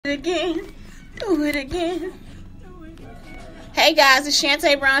Again, do it again. Hey guys, it's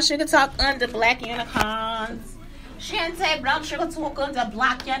Shantae Brown Sugar Talk under Black Unicorns. Shantae Brown Sugar Talk under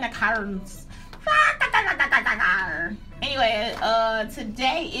Black Unicorns. Anyway,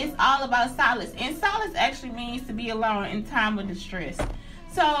 today is all about solace, and solace actually means to be alone in time of distress.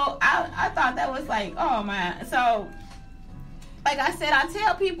 So I thought that was like, oh man. So like I said, I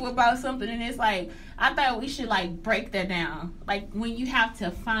tell people about something, and it's like, I thought we should like break that down. Like when you have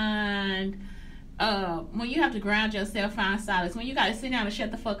to find, when you have to ground yourself, find solace. When you gotta sit down and shut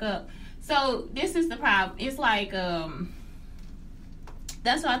the fuck up. So this is the problem. It's like,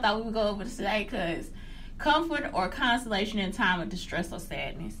 that's what I thought we would go over today, because comfort or consolation in time of distress or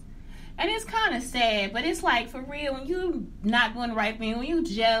sadness. And it's kind of sad, but it's like, for real, when you not doing the right thing, when you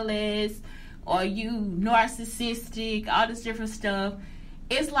jealous or you narcissistic, all this different stuff,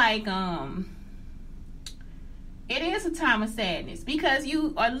 it's like, it is a time of sadness, because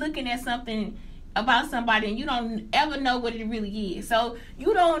you are looking at something about somebody and you don't ever know what it really is. So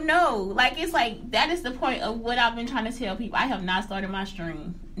you don't know. Like, it's like, that is the point of what I've been trying to tell people. I have not started my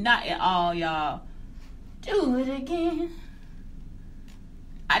stream. Not at all, y'all. Do it again.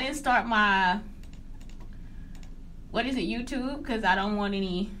 I didn't start my, YouTube, because I don't want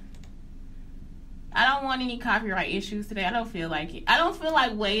any copyright issues today. I don't feel like it. I don't feel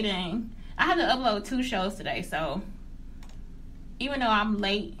like waiting. I had to upload 2 shows today, so even though I'm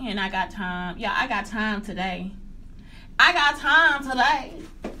late and I got time, I got time today.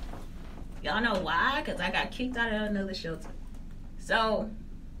 Y'all know why? Because I got kicked out of another shelter. So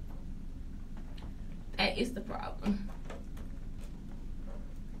that is the problem.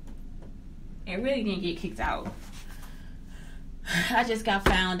 And really didn't get kicked out. I just got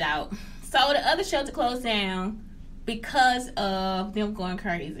found out. So the other shelter closed down because of them going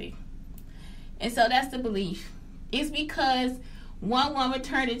crazy. And so that's the belief. It's because one woman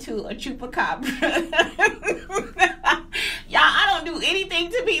turned into a chupacabra. Y'all, I don't do anything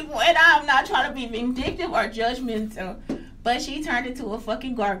to people, and I'm not trying to be vindictive or judgmental, but she turned into a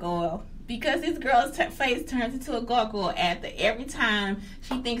fucking gargoyle. Because this girl's face turns into a gargoyle every time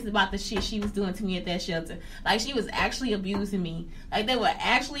she thinks about the shit she was doing to me at that shelter. Like, she was actually abusing me. Like, they were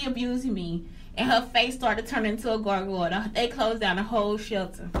actually abusing me. And her face started turning into a gargoyle. They closed down the whole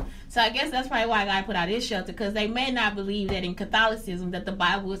shelter. So I guess that's probably why God put out this shelter, because they may not believe that in Catholicism that the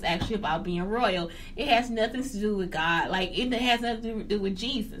Bible is actually about being royal. It has nothing to do with God. Like, it has nothing to do with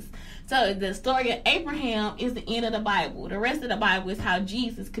Jesus. So the story of Abraham is the end of the Bible. The rest of the Bible is how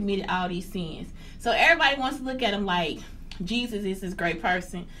Jesus committed all these sins. So everybody wants to look at him like Jesus is this great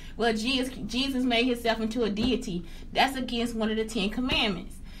person. Well, Jesus made himself into a deity. That's against one of the 10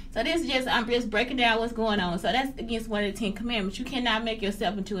 commandments. So I'm just breaking down what's going on. So that's against one of the 10 commandments. You cannot make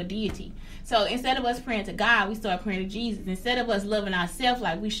yourself into a deity. So instead of us praying to God, we start praying to Jesus. Instead of us loving ourselves,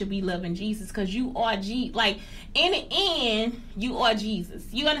 like, we should be loving Jesus, because you are like, in the end, you are Jesus.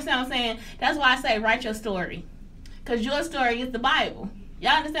 You understand what I'm saying? That's why I say write your story, because your story is the Bible.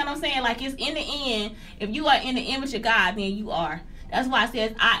 Y'all understand what I'm saying? Like, it's in the end, if you are in the image of God, then you are. That's why it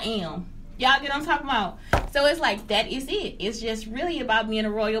says I am. Y'all get what I'm talking about? So it's like, that is it. It's just really about being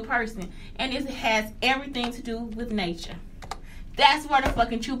a royal person. And it has everything to do with nature. That's where the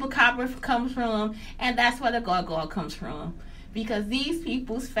fucking chupacabra comes from. And that's where the gargoyle comes from. Because these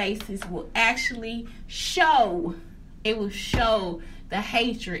people's faces will actually show. It will show the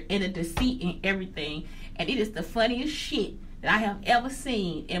hatred and the deceit and everything. And it is the funniest shit that I have ever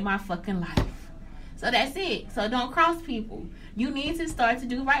seen in my fucking life. So that's it. So don't cross people. You need to start to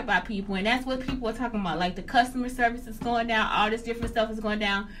do right by people. And that's what people are talking about. Like, the customer service is going down. All this different stuff is going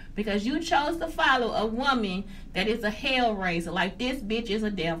down. Because you chose to follow a woman that is a hell raiser. Like, this bitch is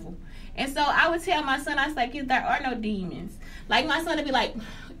a devil. And so I would tell my son, I was like, there are no demons. Like, my son would be like,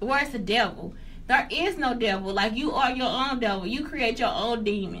 where's the devil? There is no devil. Like, you are your own devil. You create your own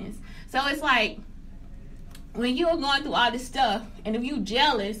demons. So it's like, when you're going through all this stuff, and if you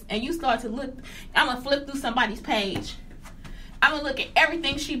jealous, and you start to look, I'm going to flip through somebody's page. I'm going to look at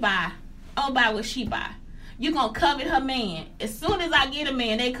everything she buy. I'm going to buy what she buy. You're going to covet her man. As soon as I get a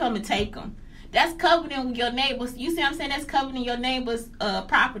man, they come and take him. That's coveting your neighbors. You see what I'm saying? That's coveting your neighbor's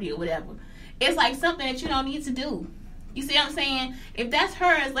property or whatever. It's like something that you don't need to do. You see what I'm saying? If that's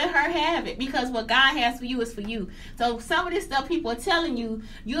hers, let her have it. Because what God has for you is for you. So some of this stuff people are telling you,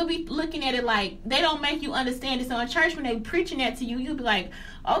 you'll be looking at it like they don't make you understand it. So in church, when they preaching that to you, you'll be like,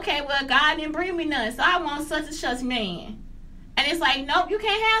 okay, well, God didn't bring me none, so I want such and such man. And it's like, nope, you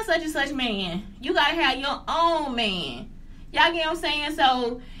can't have such and such man. You got to have your own man. Y'all get what I'm saying?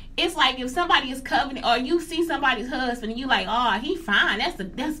 So it's like, if somebody is covenant, or you see somebody's husband and you like, oh, he fine.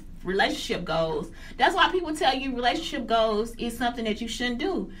 That's relationship goals. That's why people tell you relationship goals is something that you shouldn't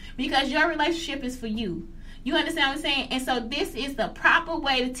do, because your relationship is for you. You understand what I'm saying? And so this is the proper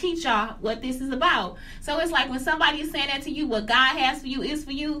way to teach y'all what this is about. So it's like when somebody is saying that to you, what God has for you is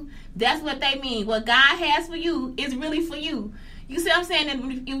for you, that's what they mean. What God has for you is really for you. You see what I'm saying?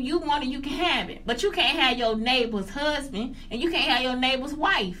 And if you want it, you can have it. But you can't have your neighbor's husband, and you can't have your neighbor's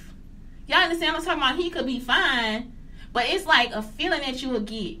wife. Y'all understand what I'm talking about? He could be fine, but it's like a feeling that you will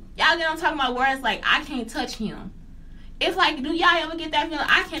get. Y'all get what I'm talking about, where it's like, I can't touch him. It's like, do y'all ever get that feeling?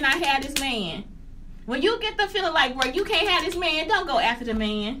 I cannot have this man. When you get the feeling like, where you can't have this man, don't go after the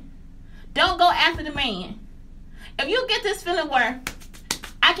man. Don't go after the man. If you get this feeling where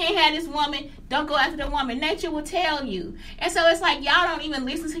I can't have this woman, don't go after the woman. Nature will tell you. And so it's like y'all don't even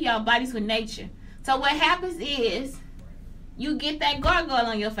listen to y'all bodies with nature. So what happens is you get that gargoyle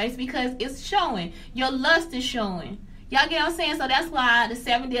on your face because it's showing. Your lust is showing. Y'all get what I'm saying? So that's why the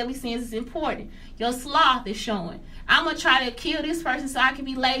 7 deadly sins is important. Your sloth is showing. I'm going to try to kill this person so I can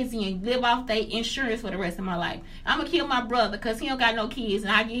be lazy and live off their insurance for the rest of my life. I'm going to kill my brother because he don't got no kids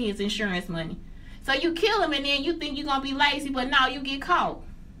and I get his insurance money. So you kill him and then you think you're going to be lazy, but now you get caught.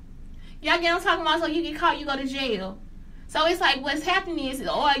 Y'all get what I'm talking about? So you get caught, you go to jail. So it's like what's happening is,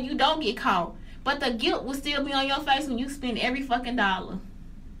 or you don't get caught, but the guilt will still be on your face when you spend every fucking dollar.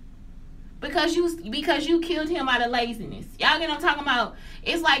 Because you killed him out of laziness. Y'all get what I'm talking about?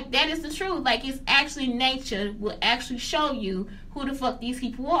 It's like that is the truth. Like it's actually nature will actually show you who the fuck these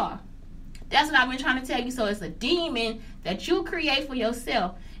people are. That's what I've been trying to tell you. So it's a demon that you create for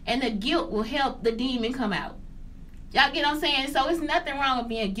yourself, and the guilt will help the demon come out. Y'all get what I'm saying? So it's nothing wrong with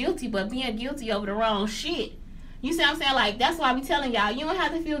being guilty, but being guilty over the wrong shit. You see what I'm saying? Like, that's why I be telling y'all, you don't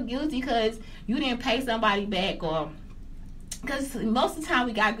have to feel guilty because you didn't pay somebody back, or because most of the time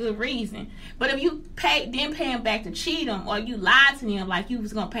we got good reason. But if you didn't pay him back to cheat him, or you lied to him like you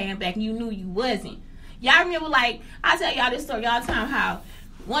was going to pay him back and you knew you wasn't. Y'all remember, like, I tell y'all this story all the time, how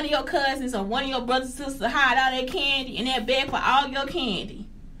one of your cousins or one of your brothers and sisters hide all their candy and they're beg for all your candy.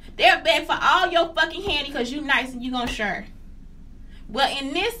 They're beg for all your fucking candy because you nice and you gonna share. Well,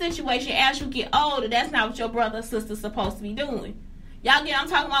 in this situation, as you get older, that's not what your brother or sister's supposed to be doing. Y'all get what I'm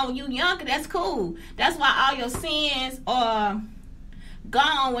talking about? When you younger, that's cool. That's why all your sins are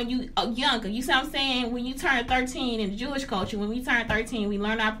gone when you are younger. You see what I'm saying? When you turn 13 in the Jewish culture, when we turn 13, we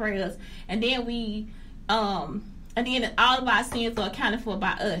learn our prayers, and then all of our sins are accounted for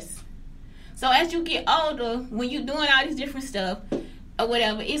by us. So as you get older, when you're doing all this different stuff or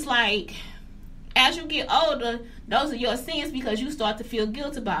whatever, it's like as you get older, those are your sins because you start to feel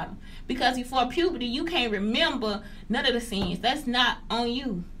guilt about them. Because before puberty, you can't remember none of the sins. That's not on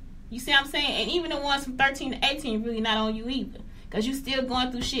you. You see what I'm saying? And even the ones from 13 to 18 really not on you either. Because you still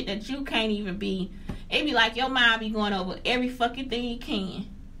going through shit that you can't even be. It be like your mind be going over every fucking thing you can.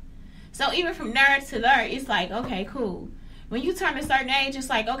 So even from there to there, it's like, okay, cool. When you turn a certain age, it's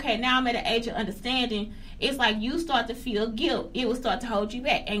like, okay, now I'm at an age of understanding. It's like you start to feel guilt. It will start to hold you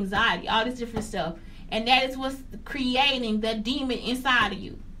back. Anxiety, all this different stuff. And that is what's creating the demon inside of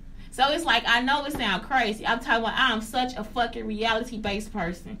you. So it's like, I know it sounds crazy. I'm talking about I'm such a fucking reality-based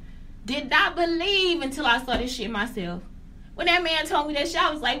person. Did not believe until I saw this shit myself. When that man told me that shit, I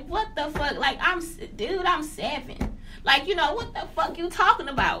was like, what the fuck? Like, I'm 7. Like, you know, what the fuck you talking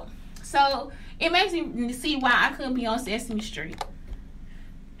about? So it makes me see why I couldn't be on Sesame Street.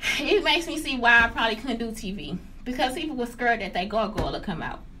 It makes me see why I probably couldn't do TV. Because people were scared that that gargoyle would come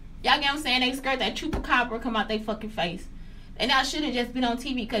out. Y'all get what I'm saying? They scared that chupacabra come out their fucking face. And I should have just been on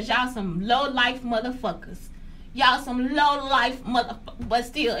TV because y'all some low-life motherfuckers. Y'all some low-life motherfuckers. But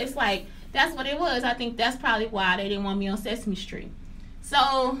still, it's like, that's what it was. I think that's probably why they didn't want me on Sesame Street.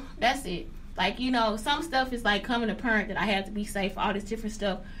 So, that's it. Like, you know, some stuff is like coming apparent that I had to be safe, all this different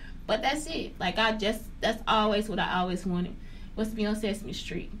stuff. But that's it. Like, that's always what I always wanted, was to be on Sesame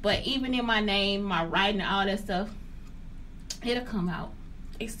Street. But even in my name, my writing, all that stuff, it'll come out.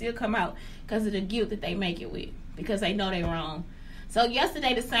 It still come out because of the guilt that they make it with. Because they know they wrong. So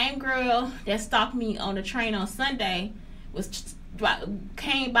yesterday, the same girl that stalked me on the train on Sunday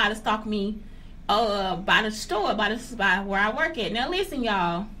came by to stalk me by the store, by where I work at. Now listen,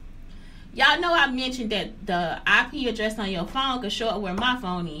 y'all. Y'all know I mentioned that the IP address on your phone could show up where my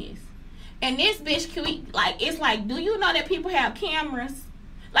phone is. And this bitch, it's like, do you know that people have cameras?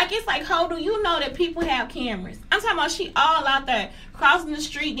 Like, it's like, how do you know that people have cameras? I'm talking about she all out there crossing the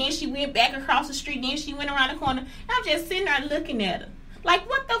street, then she went back across the street, then she went around the corner. I'm just sitting there looking at her. Like,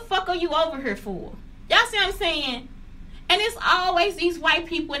 what the fuck are you over here for? Y'all see what I'm saying? And it's always these white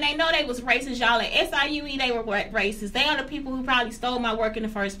people, and they know they was racist, y'all. At SIUE, they were racist. They are the people who probably stole my work in the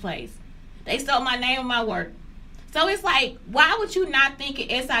first place. They stole my name and my work. So it's like, why would you not think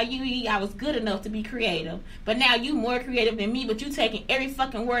at SIUE I was good enough to be creative? But now you more creative than me, but you taking every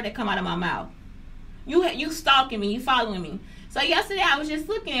fucking word that come out of my mouth. You stalking me, you following me. So yesterday I was just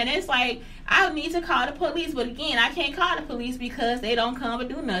looking at it. It's like, I need to call the police. But again, I can't call the police because they don't come and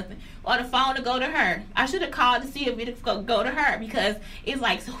do nothing. Or the phone to go to her. I should have called to see if it could go to her. Because it's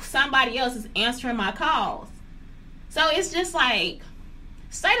like somebody else is answering my calls. So it's just like,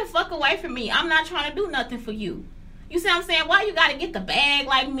 stay the fuck away from me. I'm not trying to do nothing for you. You see what I'm saying? Why you gotta get the bag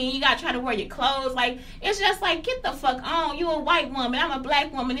like me? You gotta try to wear your clothes like... It's just like, get the fuck on. You a white woman. I'm a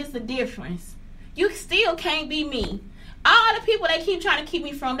black woman. It's the difference. You still can't be me. All the people they keep trying to keep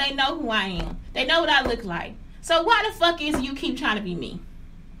me from, they know who I am. They know what I look like. So why the fuck is you keep trying to be me?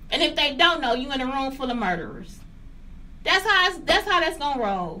 And if they don't know, you in a room full of murderers. That's how that's gonna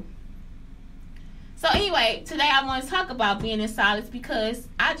roll. So anyway, today I want to talk about being in Solace because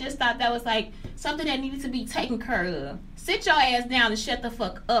I just thought that was like something that needed to be taken care of. Sit your ass down and shut the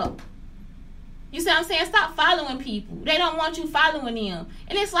fuck up. You see what I'm saying? Stop following people. They don't want you following them.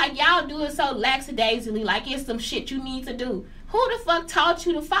 And it's like y'all do it so lackadaisically, like it's some shit you need to do. Who the fuck taught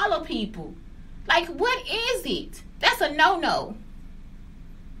you to follow people? Like, what is it? That's a no-no.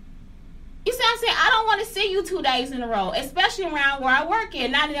 You see what I'm saying? I don't want to see you 2 days in a row, especially around where I work at.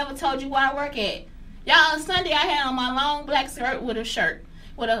 And I never told you where I work at. Y'all, on Sunday I had on my long black skirt with a shirt.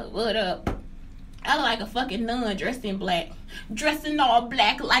 I look like a fucking nun dressed in black. Dressed in all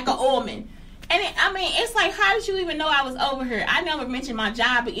black like a woman. And it's like, how did you even know I was over here? I never mentioned my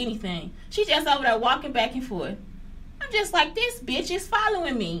job or anything. She just over there walking back and forth. I'm just like, this bitch is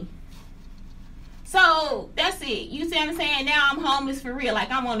following me. So, that's it. You see what I'm saying? Now I'm homeless for real.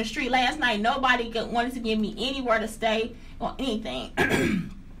 Like, I'm on the street. Last night, nobody wanted to give me anywhere to stay or anything.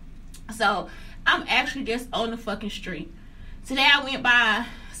 So, I'm actually just on the fucking street. Today, I went by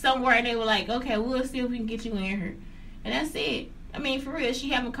somewhere and they were like, okay, we'll see if we can get you in here. And that's it. I mean, for real, she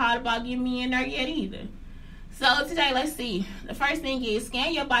haven't called about getting me in there yet either. So today, let's see. The first thing is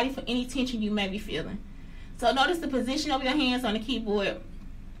scan your body for any tension you may be feeling. So notice the position of your hands on the keyboard.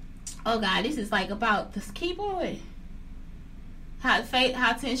 Oh God, this is like about this keyboard. How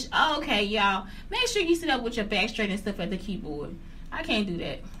tension. Oh, okay, y'all. Make sure you sit up with your back straight and stuff at the keyboard. I can't do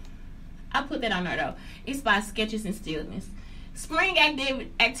that. I put that on there though. It's by Sketches and Stillness. Spring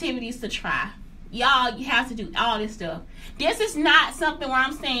activities to try. Y'all, you have to do all this stuff. This is not something where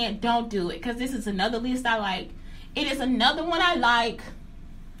I'm saying don't do it, because this is another list I like. It is another one I like.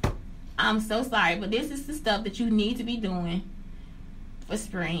 I'm so sorry, but this is the stuff that you need to be doing for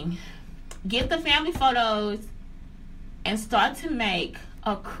spring. Get the family photos and start to make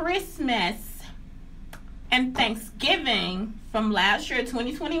a Christmas and Thanksgiving from last year,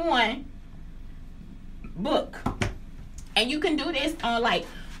 2021 book. And you can do this on like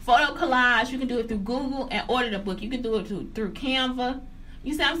photo collage. You can do it through Google and order the book. You can do it through Canva.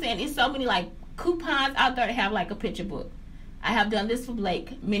 You see what I'm saying? It's so many like coupons out there to have like a picture book. I have done this for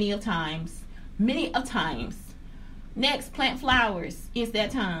Blake many of times. Next, plant flowers. It's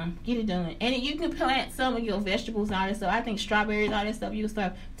that time. Get it done. And you can plant some of your vegetables and all that stuff. I think strawberries, all that stuff. You can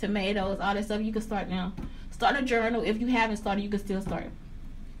start tomatoes, all that stuff. You can start now. Start a journal. If you haven't started, you can still start.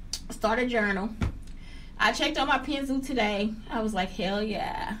 Start a journal. I checked on my Penzu today. I was like, hell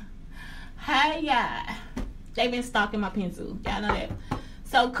yeah. Hell yeah. They've been stalking my Penzu. Y'all know that.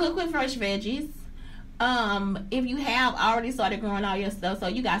 So cook with fresh veggies. If you have already started growing all your stuff, so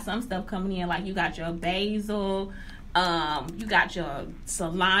you got some stuff coming in, like you got your basil, you got your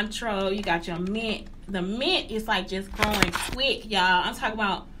cilantro, you got your mint. The mint is like just growing quick, y'all. I'm talking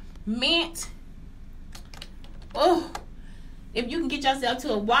about mint. Oh, if you can get yourself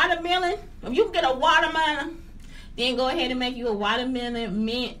to a watermelon, if you can get a watermelon, then go ahead and make you a watermelon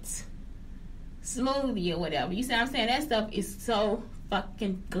mint smoothie or whatever. You see what I'm saying? That stuff is so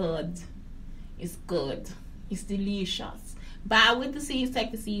fucking good. It's good. It's delicious. Buy with the seeds,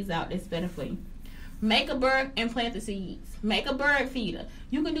 take the seeds out. It's better for you. Make a bird and plant the seeds. Make a bird feeder.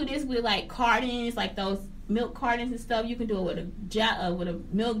 You can do this with like cartons, like those milk cartons and stuff. You can do it with a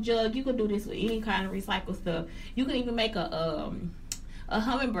milk jug. You can do this with any kind of recycled stuff. You can even make a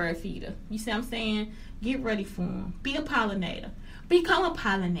hummingbird feeder. You see what I'm saying? Get ready for them. Be a pollinator. Become a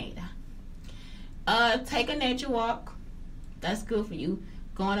pollinator. Take a nature walk. That's good for you.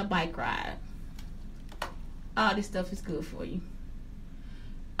 Go on a bike ride. All this stuff is good for you.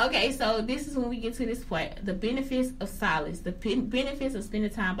 Okay, so this is when we get to this point. The benefits of Solace. The benefits of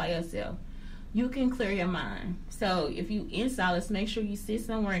spending time by yourself. You can clear your mind. So if you in Solace, make sure you sit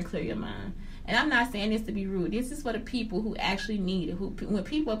somewhere and clear your mind. And I'm not saying this to be rude. This is for the people who actually need it. When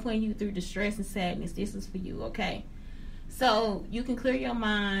people are putting you through distress and sadness, this is for you, okay? So you can clear your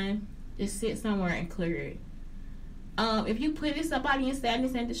mind. Just sit somewhere and clear it. If you putting somebody in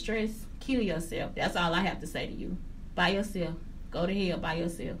sadness and distress, kill yourself. That's all I have to say to you. By yourself. Go to hell by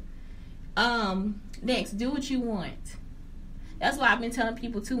yourself. Next, do what you want. That's why I've been telling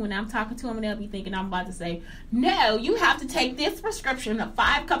people too, when I'm talking to them and they'll be thinking I'm about to say, no, you have to take this prescription of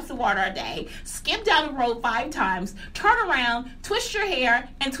 5 cups of water a day, skip down the road 5 times, turn around, twist your hair,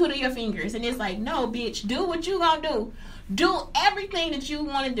 and twiddle your fingers. And it's like, no, bitch, do what you gonna do. Do everything that you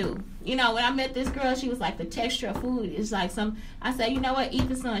want to do. You know, when I met this girl, she was like, the texture of food is like I said, you know what, eat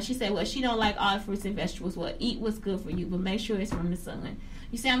the sun. She said, well, she don't like all fruits and vegetables. Well, eat what's good for you, but make sure it's from the sun.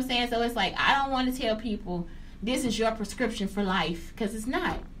 You see what I'm saying? So it's like, I don't want to tell people this is your prescription for life, because it's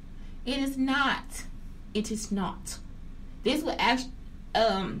not. It is not. It is not. This will actually,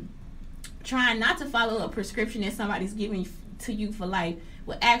 trying not to follow a prescription that somebody's giving to you for life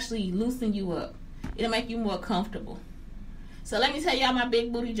will actually loosen you up. It'll make you more comfortable. So let me tell y'all my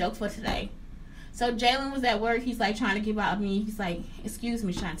big booty joke for today. So Jalen was at work. He's like trying to give out me. He's like, excuse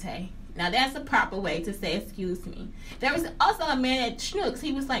me, Shantae. Now that's a proper way to say excuse me. There was also a man at Schnucks.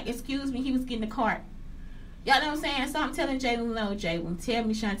 He was like, excuse me. He was getting the cart. Y'all know what I'm saying? So I'm telling Jalen, no, Jalen, tell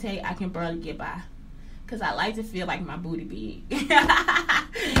me, Shantae, I can barely get by. Because I like to feel like my booty big.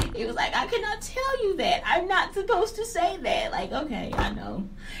 He was like, I cannot tell you that. I'm not supposed to say that. Like, okay, I know.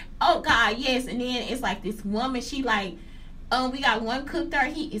 Oh, God, yes. And then it's like this woman, she like, we got one cook there.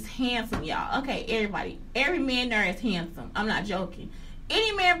 He is handsome, y'all. Okay, everybody. Every man there is handsome. I'm not joking.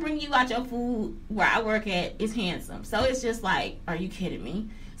 Any man bring you out your food where I work at is handsome. So it's just like, are you kidding me?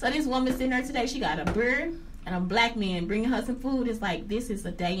 So this woman sitting there today, she got a bird and a black man bringing her some food. It's like, this is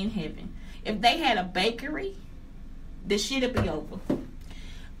a day in heaven. If they had a bakery, the shit would be over.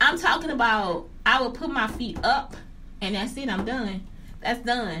 I'm talking about, I would put my feet up, and that's it, I'm done. That's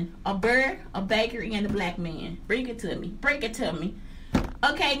done. A bird, a bakery, and a black man. Bring it to me. Bring it to me.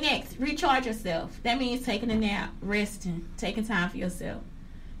 Okay, next, recharge yourself. That means taking a nap, resting, taking time for yourself.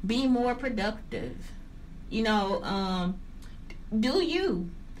 Be more productive. You know, do you.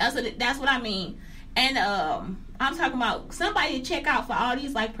 That's what I mean. And I'm talking about somebody to check out for all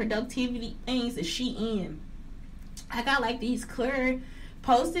these like productivity things that she in. I got like these clear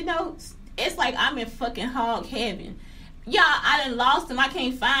Post-it notes. It's like I'm in fucking hog heaven. Y'all, I done lost them. I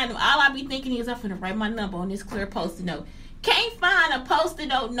can't find them. All I be thinking is I'm finna write my number on this clear Post-it note. Can't find a Post-it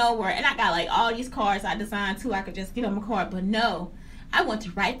note nowhere. And I got like all these cards I designed too. I could just get on my card. But no, I want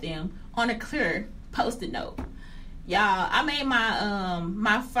to write them on a clear Post-it note. Y'all, I made my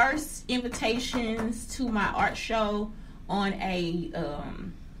my first invitations to my art show on a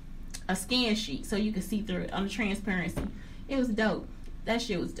scan sheet so you can see through it on the transparency. It was dope. That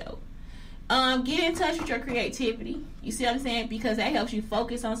shit was dope. Get in touch with your creativity. You see what I'm saying? Because that helps you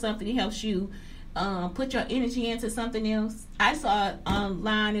focus on something. It helps you put your energy into something else. I saw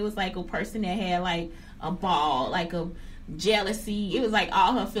online, it was like a person that had like a ball, like a jealousy. It was like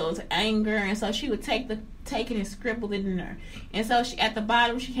all her feelings of anger, and so she would take it and scribble it in there. And so she, at the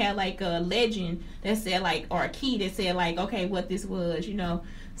bottom, she had like a legend that said like, or a key that said like, okay, what this was, you know.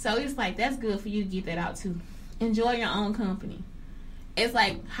 So it's like, that's good for you to get that out too. Enjoy your own company. It's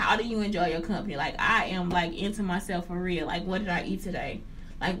like, how do you enjoy your company? Like, I am like into myself for real. Like, what did I eat today?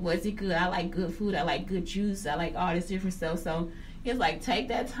 Like, was it good? I like good food. I like good juice. I like all this different stuff. So it's like, take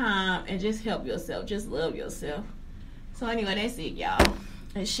that time and just help yourself. Just love yourself. So anyway, that's it, y'all.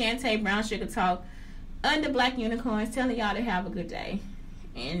 And Shantae Brown Sugar Talk under Black Unicorns, telling y'all to have a good day.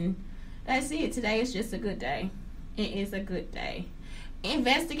 And that's it. Today is just a good day. It is a good day.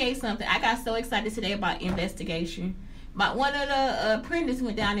 Investigate something. I got so excited today about investigation. One of the apprentices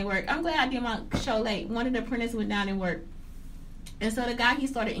went down and work. I'm glad I did my show late. One of the apprentices went down and work. And so the guy, he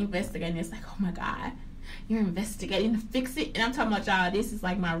started investigating. It's like, oh my God, you're investigating to fix it? And I'm talking about, y'all, this is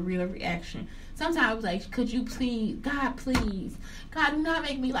like my real reaction. Sometimes I was like, could you please, God, please, God, do not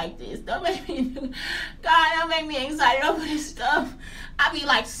make me like this. Don't make me, God, don't make me excited over this stuff. I be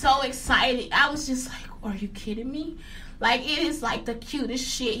like so excited. I was just like, are you kidding me? Like, it is like the cutest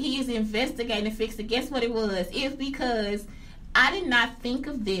shit. He is investigating to fix it. Guess what it was? It's because I did not think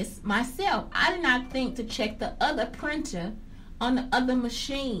of this myself. I did not think to check the other printer on the other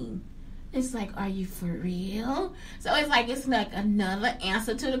machine. It's like, are you for real? So it's like another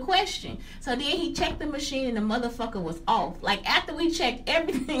answer to the question. So then he checked the machine and the motherfucker was off. Like, after we checked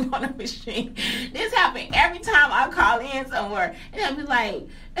everything on the machine, this happened every time I call in somewhere. And I'd be like,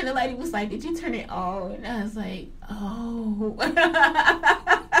 and the lady was like, did you turn it on? And I was like, oh.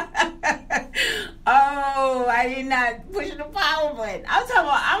 Oh, I did not push the power button. I'm talking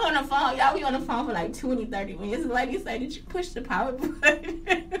about, I'm on the phone. Y'all be on the phone for like 20, 30 minutes. The lady said, did you push the power button?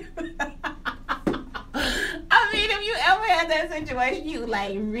 I mean, if you ever had that a situation, you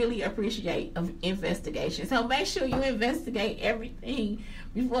like really appreciate of investigation. So make sure you investigate everything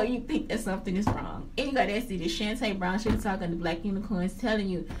before you think that something is wrong. Anyway, that's it. It's Shantae Brown. She's talking to Black Unicorns, telling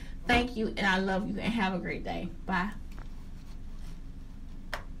you thank you and I love you and have a great day. Bye.